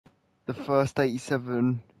The first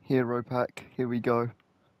 87 hero pack. Here we go.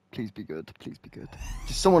 Please be good. Please be good.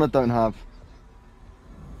 Just someone I don't have.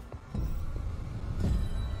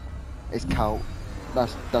 It's Cal.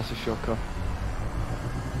 That's a shocker.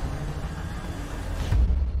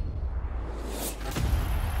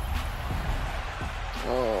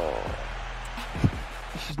 Oh,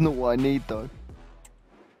 this is not what I need though.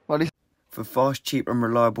 Well, at least for fast, cheap and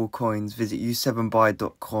reliable coins, visit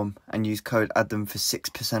u7buy.com and use code ADAM for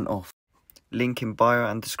 6% off. Link in bio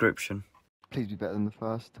and description. Please be better than the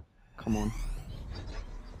first. Come on.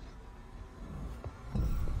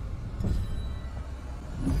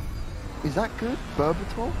 Is that good?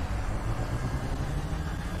 Berbatov?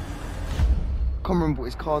 Can't remember what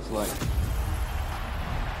his card's like.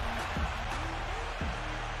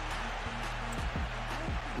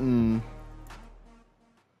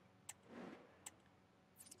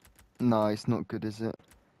 No, it's not good, is it?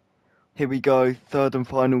 Here we go, third and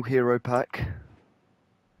final hero pack.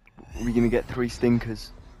 Are we gonna get 3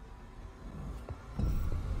 stinkers?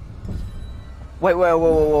 Wait,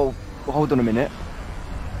 whoa. Hold on a minute.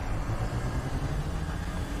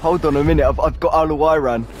 Hold on a minute, I've got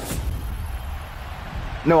Alawairan.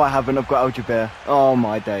 No, I haven't, I've got Aljaber. Oh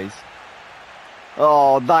my days.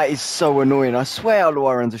 Oh, that is so annoying. I swear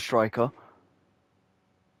Alawairan's a striker.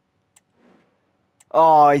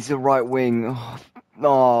 Oh, he's a right wing.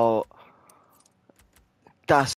 Oh, that's